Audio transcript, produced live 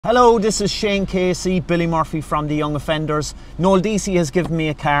Hello, this is Shane Casey, Billy Murphy from the Young Offenders. Noel Deasy has given me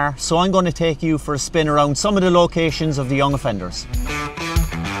a car, so I'm going to take you for a spin around some of the locations of the Young Offenders.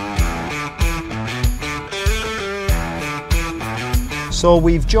 So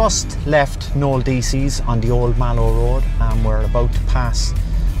we've just left Noel Deasy's on the old Mallow Road and we're about to pass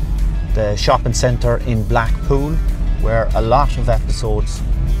the shopping centre in Blackpool, where a lot of episodes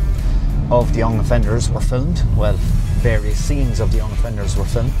of the Young Offenders were filmed. Well, various scenes of the Young Offenders were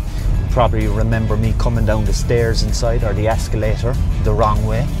filmed. You probably remember me coming down the stairs inside, or the escalator, the wrong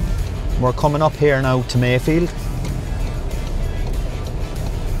way. We're coming up here now to Mayfield,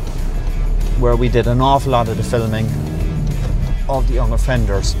 where we did an awful lot of the filming of the Young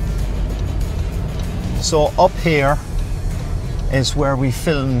Offenders. So up here is where we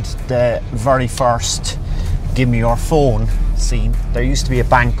filmed the very first Give Me Your Phone scene. There used to be a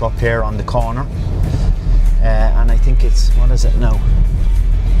bank up here on the corner. And I think it's, what is it now?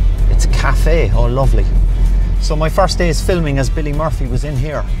 It's a cafe. Oh, lovely. So my first day's filming as Billy Murphy was in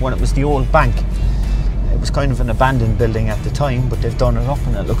here when it was the old bank. It was kind of an abandoned building at the time, but they've done it up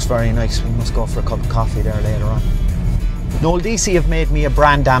and it looks very nice. We must go for a cup of coffee there later on. Noel Deasy have made me a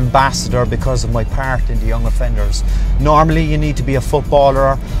brand ambassador because of my part in the Young Offenders. Normally you need to be a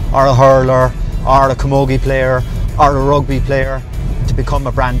footballer or a hurler or a camogie player or a rugby player to become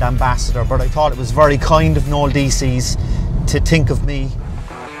a brand ambassador, but I thought it was very kind of Noel Deasy's to think of me.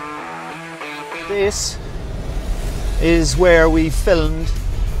 This is where we filmed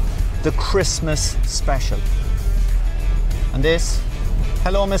the Christmas special. And this,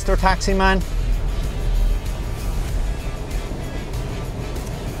 hello Mr. Taxi Man.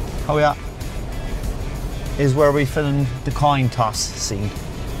 Oh yeah, is where we filmed the coin toss scene.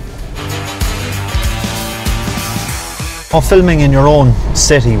 Oh, filming in your own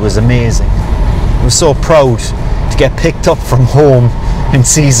city was amazing. I was so proud to get picked up from home in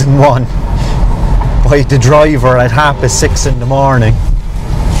season 1 by the driver at 6:30 in the morning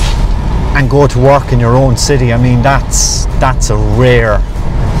and go to work in your own city. I mean, that's a rare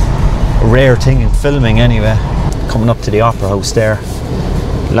thing in filming anyway. Coming up to the Opera House there.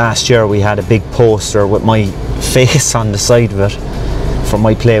 Last year we had a big poster with my face on the side of it for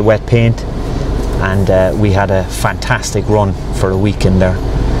my play Wet Paint. And we had a fantastic run for a week in there,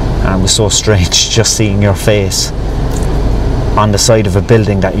 and it was so strange just seeing your face on the side of a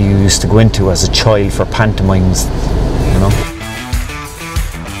building that you used to go into as a child for pantomimes, you know.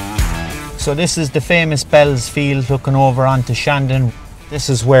 So this is the famous Bells Field looking over onto Shandon. This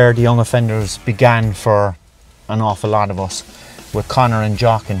is where the Young Offenders began for an awful lot of us, with Connor and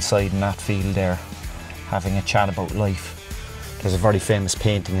Jock inside in that field there having a chat about life. There's a very famous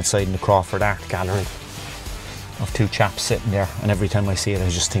painting inside in the Crawford Art Gallery of two chaps sitting there, and every time I see it I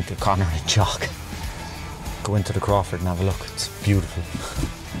just think of Connor and Jock. Go into the Crawford and have a look, it's beautiful.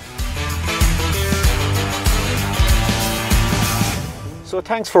 So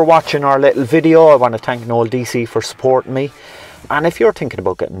thanks for watching our little video. I want to thank Noel Deasy for supporting me, and if you're thinking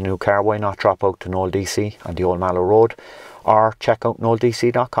about getting a new car, why not drop out to Noel Deasy on the old Mallow Road or check out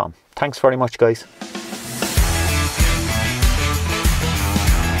noeldeasy.com. Thanks very much guys.